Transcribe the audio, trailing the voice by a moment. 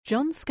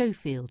John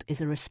Schofield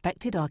is a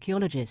respected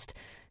archaeologist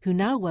who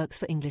now works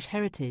for English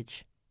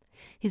Heritage.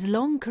 His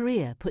long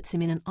career puts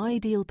him in an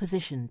ideal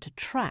position to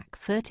track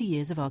 30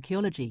 years of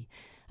archaeology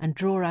and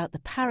draw out the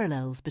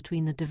parallels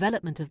between the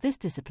development of this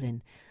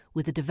discipline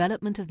with the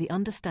development of the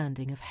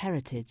understanding of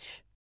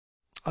heritage.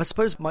 I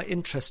suppose my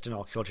interest in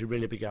archaeology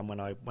really began when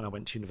I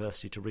went to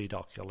university to read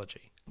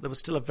archaeology. There was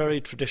still a very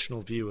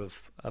traditional view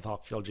of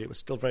archaeology. It was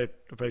still a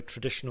very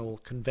traditional,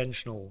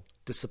 conventional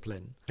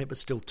discipline. It was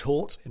still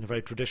taught in a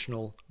very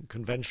traditional,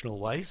 conventional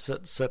way,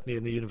 certainly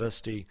in the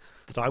university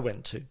that I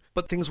went to.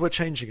 But things were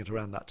changing at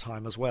around that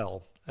time as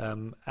well.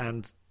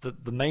 And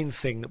the main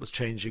thing that was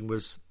changing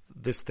was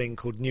this thing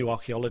called new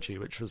archaeology,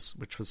 which was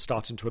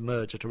starting to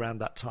emerge at around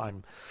that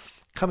time,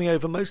 coming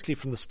over mostly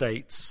from the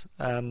States,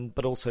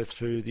 but also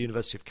through the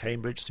University of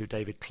Cambridge, through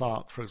David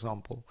Clarke, for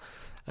example.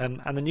 And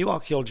the new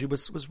archaeology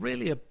was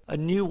really a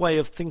new way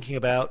of thinking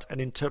about and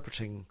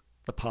interpreting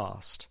the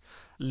past.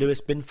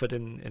 Louis Binford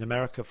in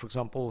America, for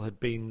example, had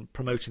been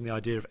promoting the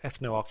idea of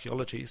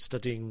ethnoarchaeology,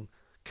 studying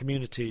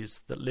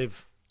communities that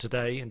live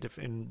today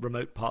in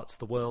remote parts of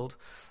the world,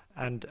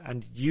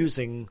 and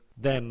using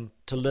them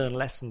to learn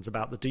lessons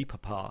about the deeper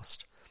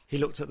past. He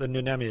looked at the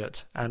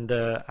Nunamiut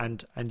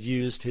and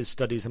used his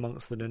studies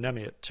amongst the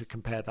Nunamiut to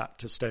compare that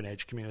to Stone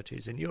Age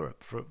communities in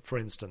Europe, for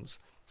instance.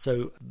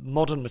 So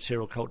modern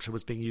material culture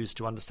was being used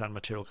to understand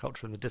material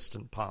culture in the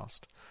distant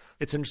past.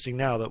 It's interesting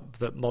now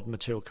that modern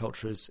material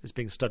culture is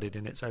being studied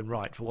in its own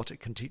right for what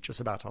it can teach us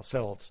about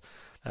ourselves,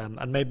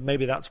 and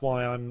maybe that's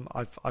why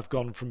I've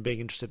gone from being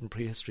interested in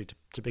prehistory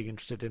to being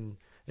interested in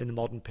the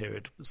modern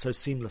period so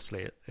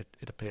seamlessly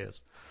it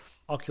appears.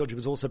 Archaeology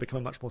was also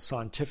becoming much more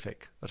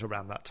scientific at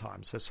around that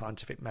time, so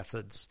scientific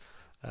methods,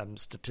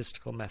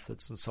 statistical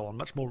methods and so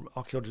on.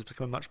 Archaeology was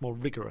becoming much more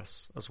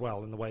rigorous as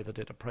well in the way that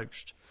it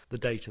approached the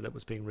data that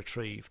was being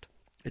retrieved.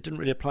 It didn't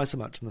really apply so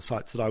much in the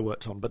sites that I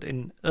worked on, but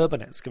in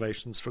urban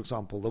excavations, for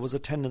example, there was a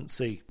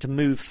tendency to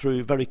move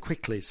through very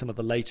quickly some of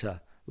the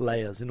later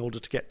layers in order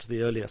to get to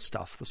the earlier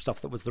stuff, the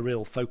stuff that was the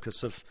real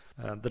focus of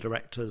the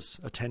director's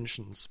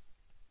attentions.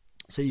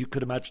 So you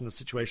could imagine a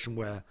situation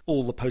where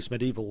all the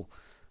post-medieval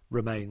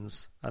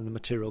remains and the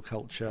material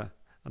culture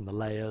and the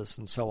layers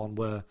and so on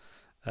were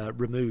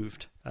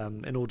removed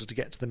in order to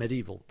get to the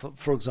medieval.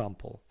 For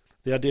example,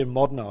 the idea of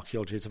modern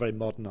archaeology is a very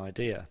modern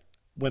idea.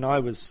 When I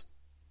was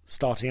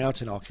starting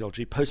out in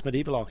archaeology,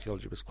 post-medieval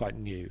archaeology was quite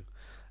new.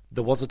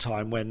 There was a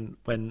time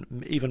when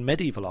even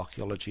medieval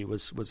archaeology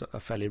was a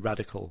fairly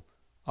radical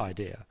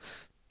idea.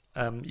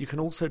 You can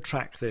also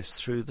track this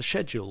through the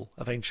schedule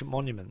of ancient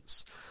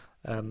monuments.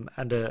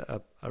 And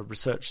a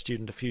research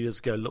student a few years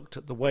ago looked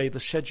at the way the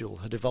schedule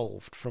had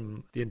evolved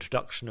from the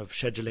introduction of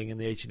scheduling in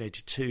the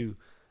 1882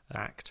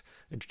 Act,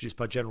 introduced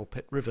by General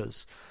Pitt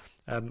Rivers,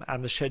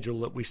 and the schedule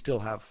that we still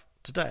have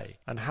today,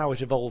 and how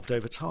it evolved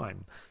over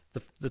time.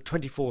 The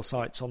 24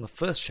 sites on the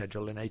first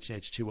schedule in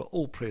 1882 were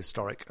all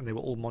prehistoric, and they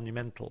were all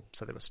monumental,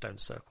 so they were stone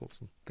circles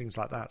and things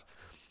like that.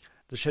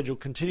 The schedule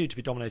continued to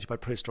be dominated by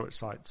prehistoric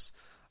sites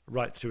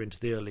right through into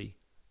the early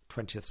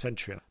 20th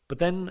century. But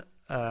then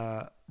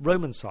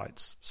Roman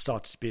sites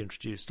started to be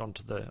introduced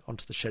onto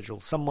the schedule.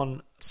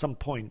 At some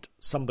point,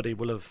 somebody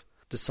will have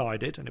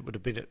decided, and it would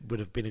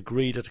have been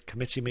agreed at a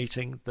committee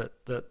meeting,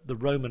 that the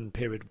Roman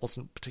period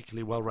wasn't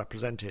particularly well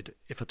represented,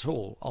 if at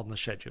all, on the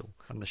schedule,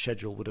 and the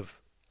schedule would have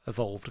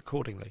evolved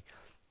accordingly.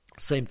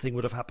 Same thing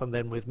would have happened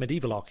then with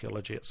medieval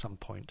archaeology at some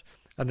point.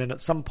 And then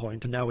at some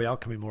point, and now we are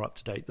coming more up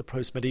to date, the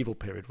post-medieval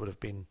period would have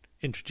been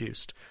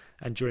introduced.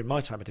 And during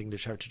my time at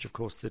English Heritage, of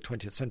course, the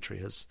 20th century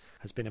has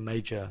been a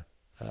major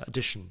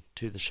addition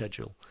to the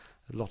schedule.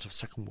 A lot of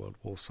Second World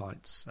War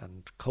sites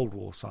and Cold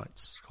War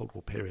sites, Cold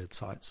War period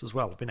sites as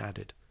well, have been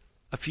added.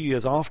 A few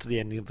years after the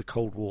ending of the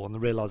Cold War and the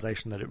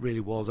realisation that it really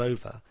was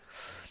over,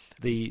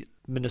 the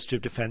Ministry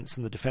of Defence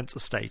and the Defence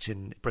Estate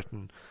in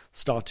Britain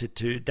started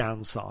to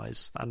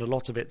downsize, and a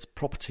lot of its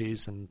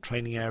properties and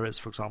training areas,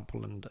 for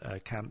example, and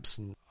camps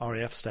and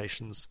RAF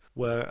stations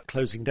were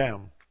closing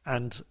down.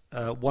 And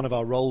one of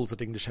our roles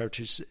at English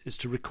Heritage is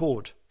to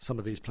record some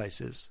of these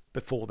places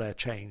before they're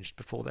changed,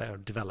 before they're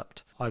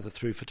developed, either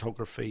through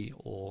photography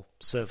or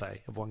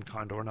survey of one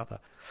kind or another.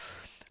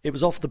 It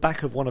was off the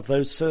back of one of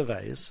those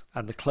surveys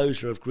and the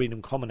closure of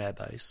Greenham Common Air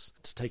Base,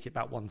 to take it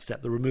back one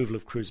step, the removal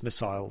of cruise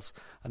missiles,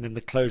 and then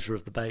the closure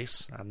of the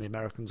base, and the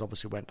Americans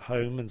obviously went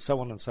home, and so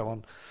on and so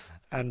on.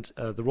 And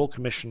the Royal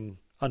Commission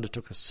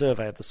undertook a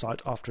survey of the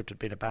site after it had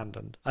been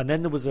abandoned. And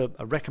then there was a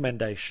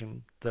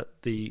recommendation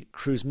that the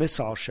cruise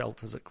missile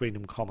shelters at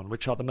Greenham Common,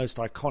 which are the most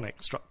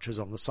iconic structures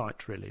on the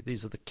site, really,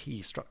 these are the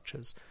key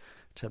structures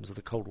in terms of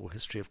the Cold War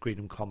history of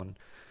Greenham Common,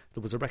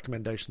 there was a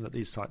recommendation that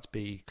these sites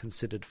be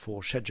considered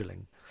for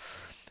scheduling.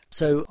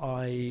 So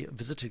I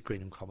visited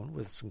Greenham Common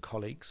with some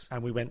colleagues,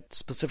 and we went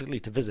specifically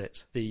to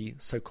visit the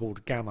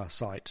so-called Gamma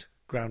site,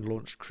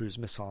 Ground-Launched Cruise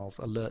Missiles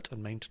Alert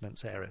and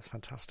Maintenance Area. It's a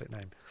fantastic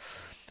name.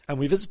 And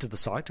we visited the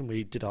site and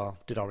we did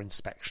our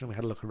inspection. We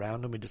had a look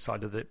around and we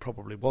decided that it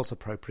probably was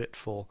appropriate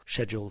for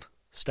scheduled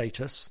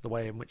status, the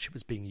way in which it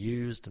was being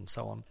used and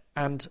so on.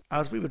 And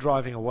as we were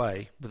driving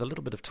away with a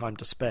little bit of time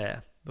to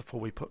spare, before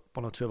we put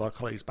one or two of our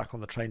colleagues back on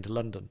the train to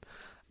London,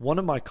 one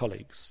of my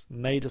colleagues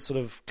made a sort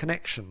of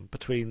connection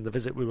between the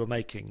visit we were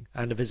making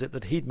and a visit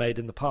that he'd made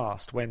in the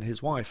past when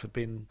his wife had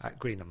been at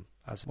Greenham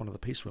as one of the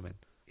peace women.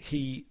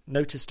 He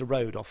noticed a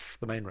road off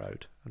the main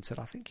road and said,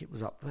 I think it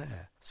was up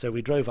there. So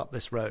we drove up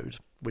this road,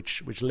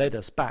 which led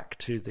us back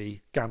to the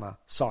Gamma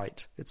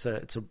site. It's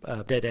a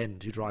dead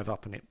end. You drive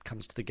up and it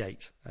comes to the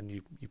gate and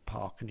you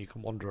park and you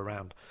can wander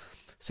around.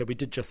 So we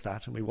did just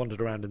that, and we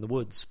wandered around in the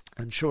woods.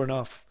 And sure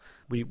enough,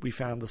 we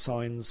found the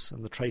signs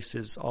and the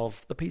traces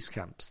of the peace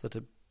camps that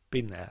had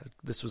been there.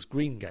 This was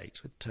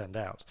Greengate, it turned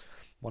out,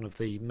 one of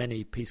the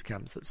many peace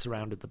camps that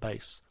surrounded the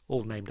base,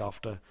 all named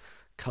after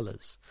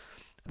colours.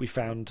 We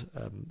found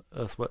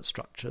earthwork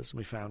structures, and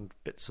we found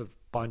bits of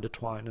binder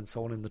twine and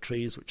so on in the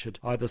trees, which had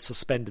either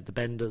suspended the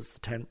benders, the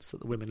tents that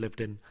the women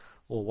lived in,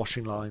 or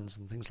washing lines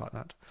and things like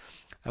that.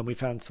 And we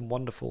found some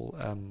wonderful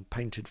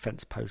painted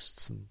fence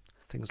posts and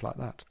things like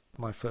that.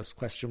 My first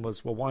question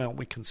was, well, why aren't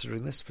we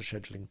considering this for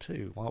scheduling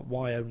too?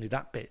 Why only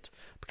that bit?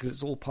 Because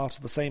it's all part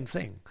of the same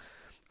thing.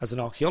 As an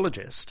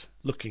archaeologist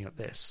looking at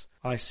this,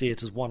 I see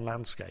it as one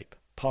landscape.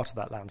 Part of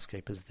that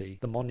landscape is the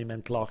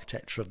monumental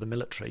architecture of the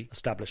military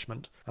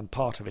establishment, and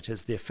part of it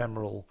is the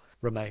ephemeral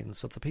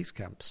remains of the peace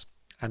camps.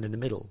 And in the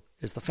middle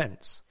is the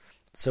fence.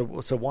 So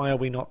why are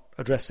we not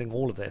addressing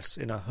all of this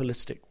in a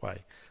holistic way?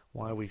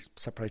 Why are we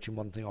separating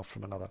one thing off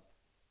from another?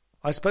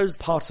 I suppose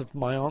part of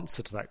my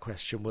answer to that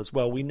question was,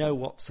 well, we know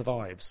what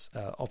survives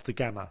of the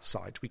Gamma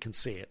site. We can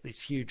see it,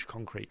 these huge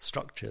concrete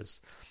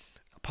structures.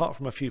 Apart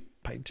from a few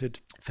painted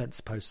fence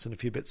posts and a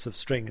few bits of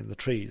string in the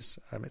trees,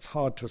 it's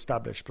hard to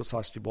establish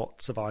precisely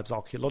what survives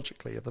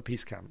archaeologically of the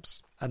peace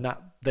camps. And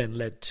that then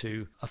led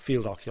to a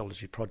field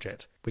archaeology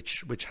project,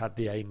 which had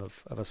the aim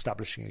of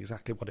establishing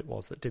exactly what it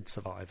was that did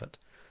survive at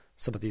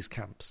some of these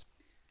camps.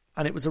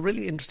 And it was a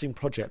really interesting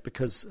project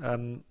because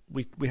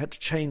we had to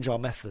change our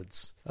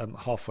methods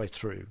halfway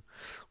through.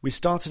 We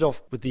started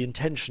off with the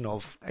intention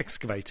of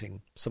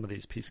excavating some of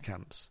these peace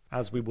camps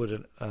as we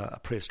would a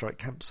prehistoric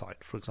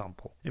campsite, for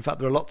example. In fact,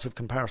 there are lots of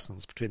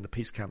comparisons between the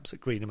peace camps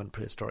at Greenham and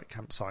prehistoric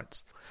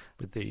campsites,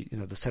 with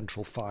the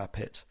central fire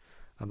pit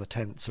and the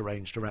tents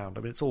arranged around.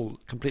 I mean, it's all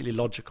completely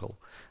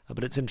logical,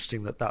 but it's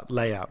interesting that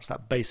layout,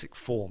 that basic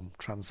form,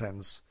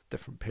 transcends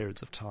different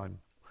periods of time.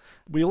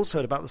 We also,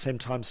 at about the same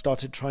time,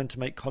 started trying to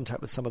make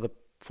contact with some of the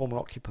former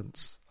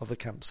occupants of the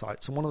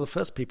campsites. And one of the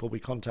first people we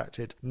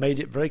contacted made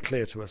it very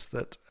clear to us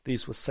that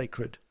these were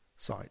sacred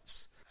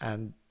sites.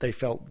 And they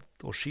felt,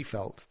 or she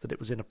felt, that it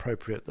was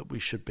inappropriate that we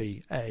should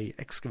be, A,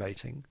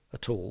 excavating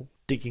at all,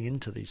 digging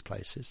into these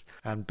places,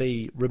 and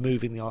B,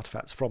 removing the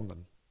artefacts from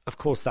them. Of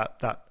course,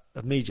 that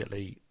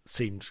immediately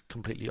seemed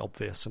completely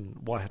obvious, and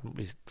why hadn't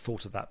we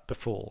thought of that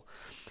before?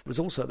 It was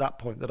also at that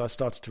point that I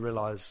started to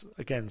realise,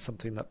 again,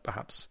 something that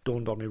perhaps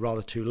dawned on me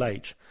rather too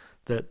late,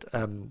 that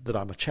I'm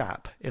a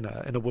chap in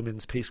a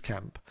women's peace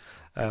camp,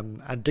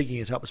 and digging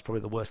it up was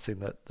probably the worst thing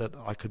that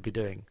I could be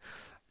doing.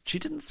 She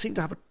didn't seem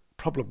to have a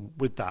problem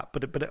with that,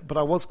 but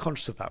I was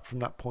conscious of that from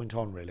that point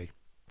on, really.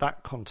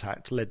 That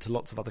contact led to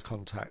lots of other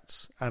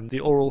contacts, and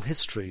the oral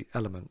history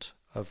element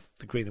of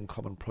the Greenham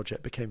Common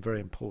project became very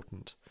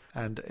important.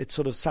 And it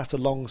sort of sat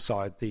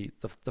alongside the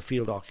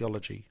field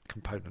archaeology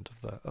component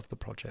of the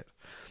project.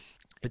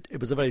 It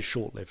was a very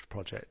short-lived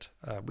project.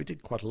 We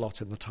did quite a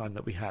lot in the time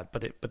that we had,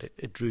 but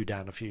it drew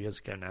down a few years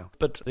ago now.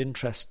 But the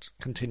interest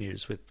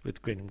continues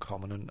with Greenham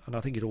Common, and I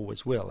think it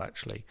always will,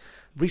 actually.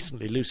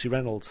 Recently, Lucy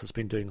Reynolds has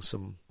been doing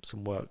some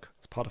work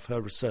as part of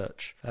her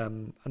research,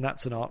 and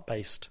that's an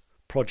art-based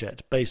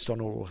project based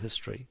on oral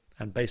history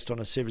and based on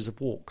a series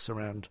of walks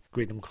around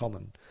Greenham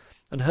Common.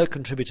 And her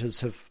contributors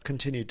have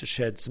continued to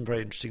shed some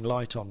very interesting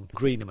light on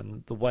Greenham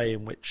and the way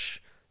in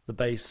which the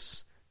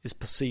base is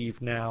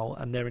perceived now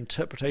and their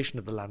interpretation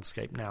of the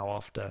landscape now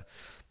after,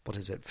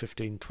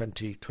 15,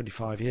 20,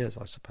 25 years,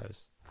 I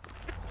suppose.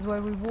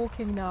 Where we're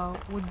walking now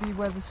would be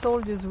where the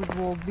soldiers would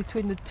walk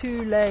between the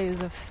two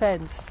layers of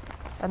fence.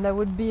 And there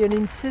would be an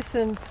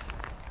incessant,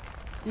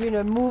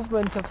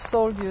 movement of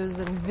soldiers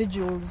and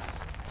vigils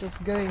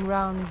just going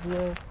round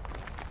the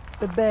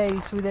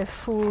base with their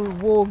full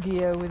war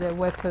gear, with their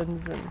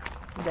weapons and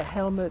their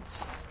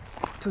helmets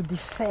to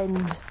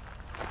defend.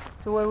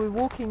 So where we're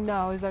walking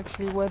now is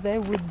actually where they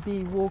would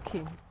be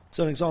walking.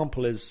 So an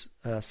example is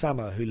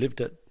Sama, who lived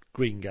at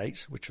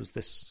Greengate, which was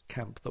this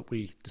camp that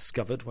we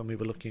discovered when we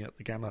were looking at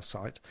the Gamma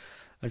site.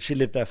 And she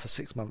lived there for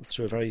 6 months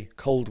through a very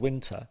cold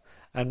winter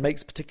and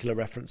makes particular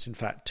reference, in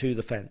fact, to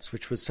the fence,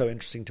 which was so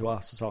interesting to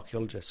us as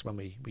archaeologists when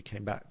we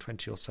came back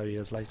 20 or so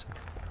years later.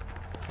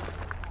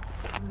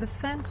 The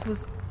fence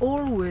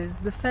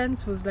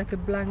was like a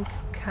blank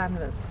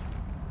canvas.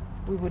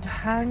 We would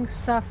hang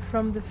stuff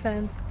from the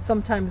fence,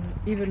 sometimes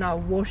even our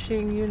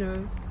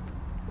washing,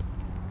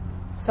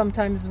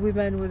 Sometimes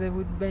women, when they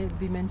would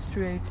be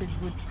menstruated,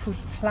 would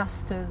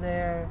plaster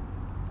their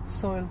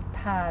soiled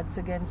pads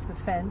against the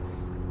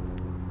fence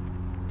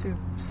to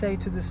say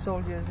to the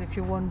soldiers, if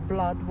you want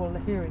blood, well,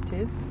 here it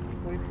is.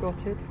 We've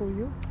got it for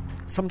you.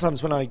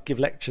 Sometimes when I give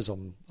lectures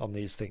on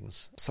these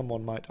things,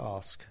 someone might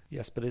ask,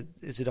 yes, but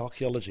is it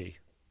archaeology?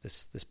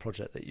 this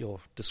project that you're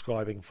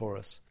describing for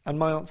us? And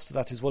my answer to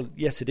that is, well,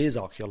 yes, it is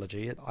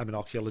archaeology. I'm an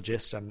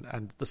archaeologist,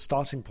 and the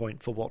starting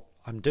point for what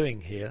I'm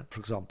doing here, for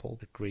example,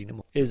 at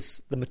Greenham,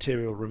 is the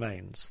material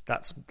remains.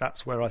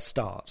 That's where I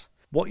start.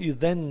 What you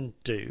then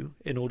do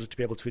in order to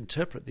be able to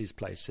interpret these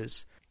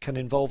places can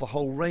involve a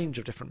whole range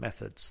of different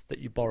methods that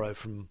you borrow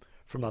from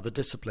other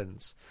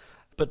disciplines.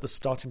 But the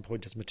starting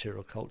point is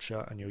material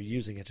culture, and you're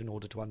using it in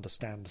order to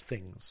understand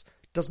things.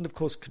 It doesn't, of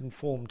course,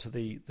 conform to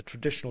the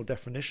traditional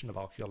definition of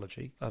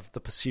archaeology, of the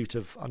pursuit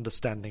of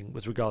understanding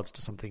with regards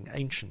to something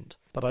ancient.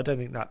 But I don't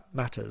think that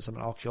matters. I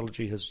mean,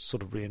 archaeology has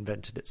sort of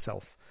reinvented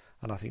itself,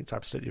 and I think it's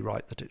absolutely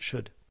right that it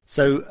should.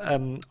 So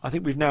I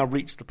think we've now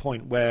reached the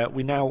point where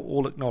we now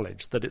all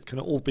acknowledge that it can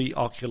all be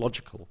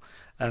archaeological,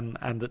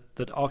 and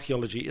that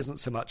archaeology isn't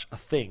so much a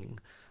thing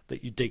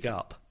that you dig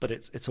up, but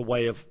it's a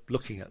way of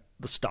looking at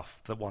the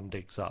stuff that one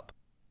digs up.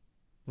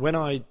 When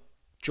I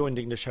joined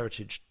English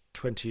Heritage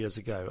 20 years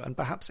ago, and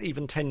perhaps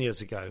even 10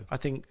 years ago, I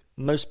think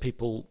most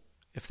people,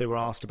 if they were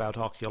asked about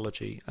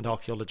archaeology and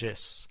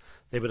archaeologists,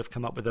 they would have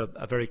come up with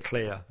a very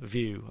clear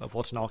view of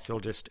what an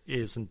archaeologist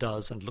is and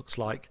does and looks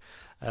like,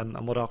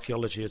 and what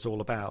archaeology is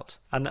all about.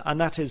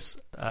 And that is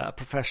a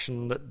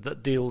profession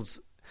that deals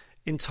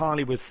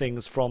entirely with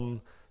things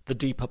from the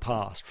deeper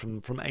past,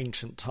 from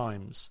ancient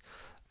times.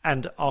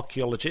 And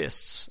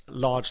archaeologists,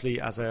 largely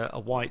as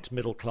a white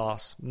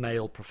middle-class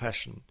male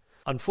profession.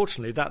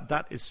 Unfortunately,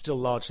 that is still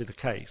largely the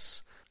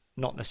case.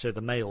 Not necessarily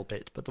the male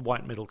bit, but the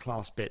white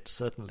middle-class bit,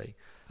 certainly.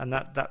 And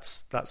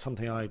that's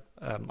something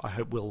I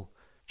hope will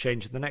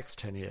change in the next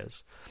 10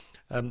 years.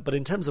 But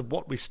in terms of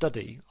what we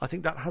study, I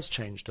think that has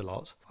changed a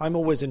lot. I'm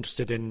always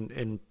interested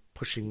in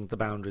pushing the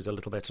boundaries a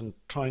little bit and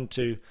trying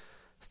to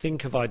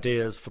think of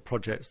ideas for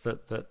projects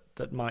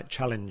that might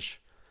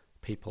challenge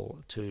people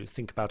to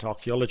think about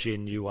archaeology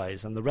in new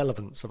ways and the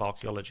relevance of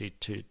archaeology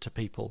to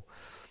people.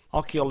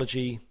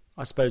 Archaeology,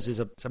 I suppose, is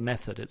a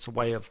method. It's a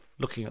way of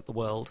looking at the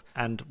world,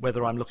 and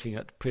whether I'm looking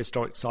at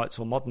prehistoric sites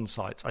or modern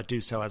sites, I do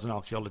so as an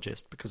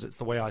archaeologist because it's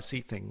the way I see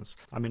things.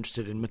 I'm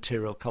interested in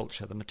material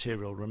culture, the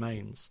material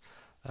remains,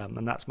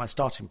 and that's my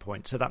starting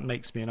point. So that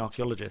makes me an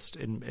archaeologist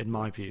in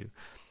my view.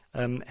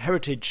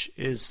 Heritage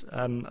is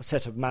a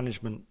set of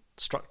management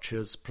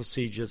structures,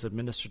 procedures,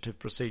 administrative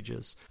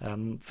procedures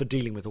for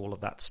dealing with all of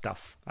that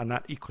stuff, and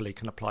that equally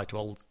can apply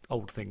to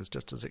old things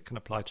just as it can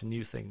apply to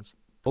new things.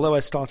 Although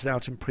I started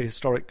out in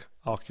prehistoric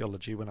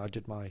archaeology when I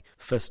did my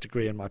first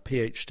degree and my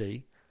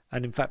PhD,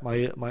 and in fact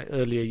my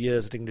earlier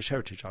years at English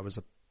Heritage I was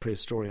a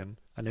prehistorian,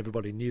 and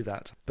everybody knew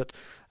that, but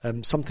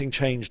something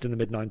changed in the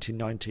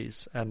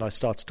mid-1990s, and I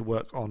started to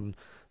work on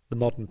the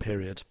modern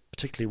period,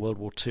 particularly World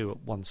War II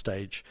at one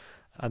stage.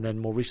 And then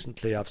more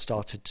recently I've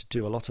started to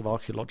do a lot of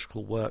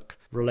archaeological work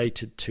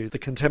related to the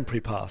contemporary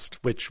past,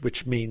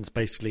 which means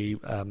basically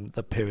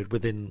the period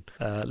within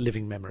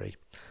living memory.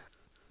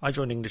 I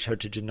joined English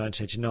Heritage in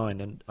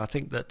 1989, and I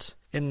think that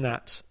in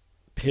that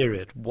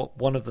period,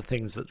 one of the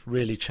things that's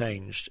really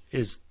changed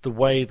is the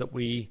way that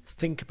we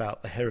think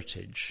about the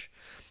heritage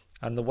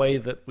and the way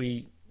that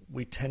we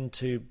tend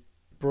to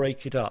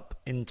break it up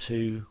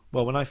into,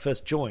 well, when I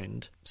first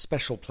joined,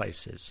 special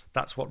places.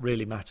 That's what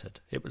really mattered.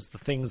 It was the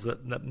things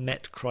that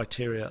met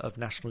criteria of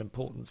national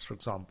importance, for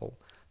example,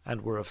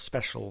 and were of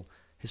special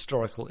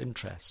historical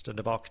interest and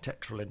of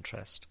architectural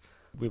interest.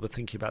 We were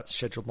thinking about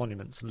scheduled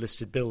monuments and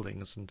listed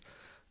buildings and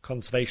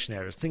conservation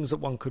areas, things that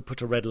one could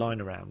put a red line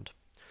around.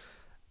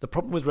 The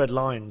problem with red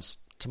lines,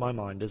 to my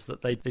mind, is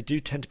that they do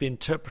tend to be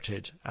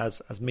interpreted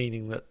as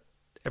meaning that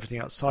everything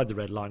outside the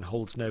red line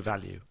holds no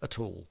value at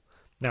all.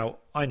 Now,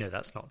 I know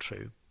that's not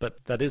true,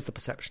 but that is the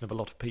perception of a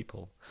lot of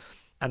people.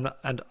 And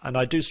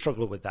I do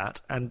struggle with that.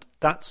 And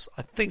that's,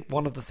 I think,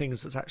 one of the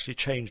things that's actually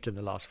changed in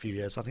the last few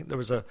years. I think there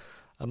was a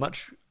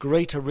much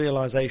greater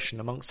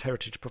realisation amongst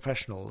heritage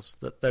professionals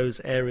that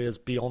those areas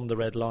beyond the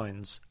red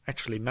lines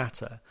actually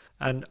matter,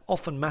 and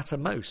often matter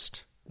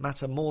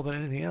more than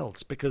anything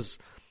else, because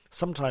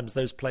sometimes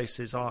those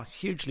places are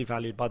hugely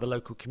valued by the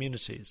local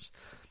communities.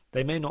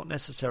 They may not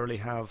necessarily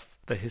have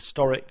the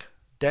historic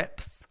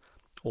depth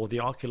or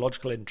the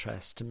archaeological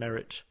interest to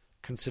merit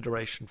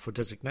consideration for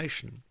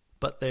designation,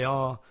 but they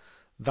are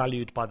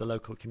valued by the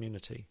local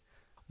community.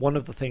 One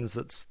of the things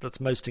that's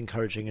most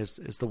encouraging is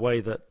the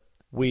way that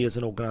we as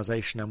an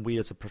organisation and we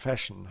as a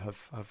profession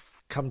have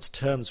come to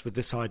terms with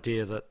this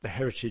idea that the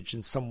heritage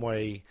in some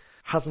way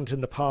hasn't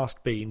in the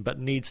past been, but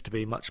needs to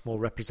be much more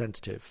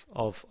representative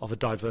of a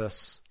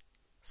diverse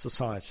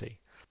society.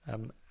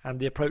 And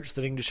the approach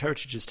that English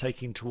Heritage is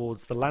taking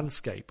towards the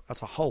landscape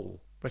as a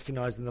whole,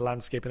 recognising the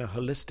landscape in a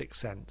holistic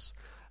sense,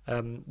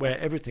 where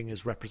everything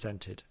is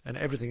represented and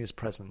everything is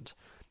present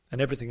and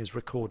everything is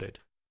recorded.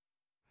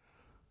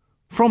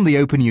 From the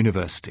Open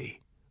University.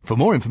 For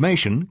more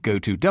information, go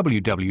to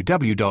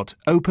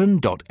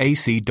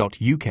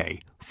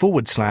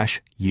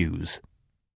www.open.ac.uk/use.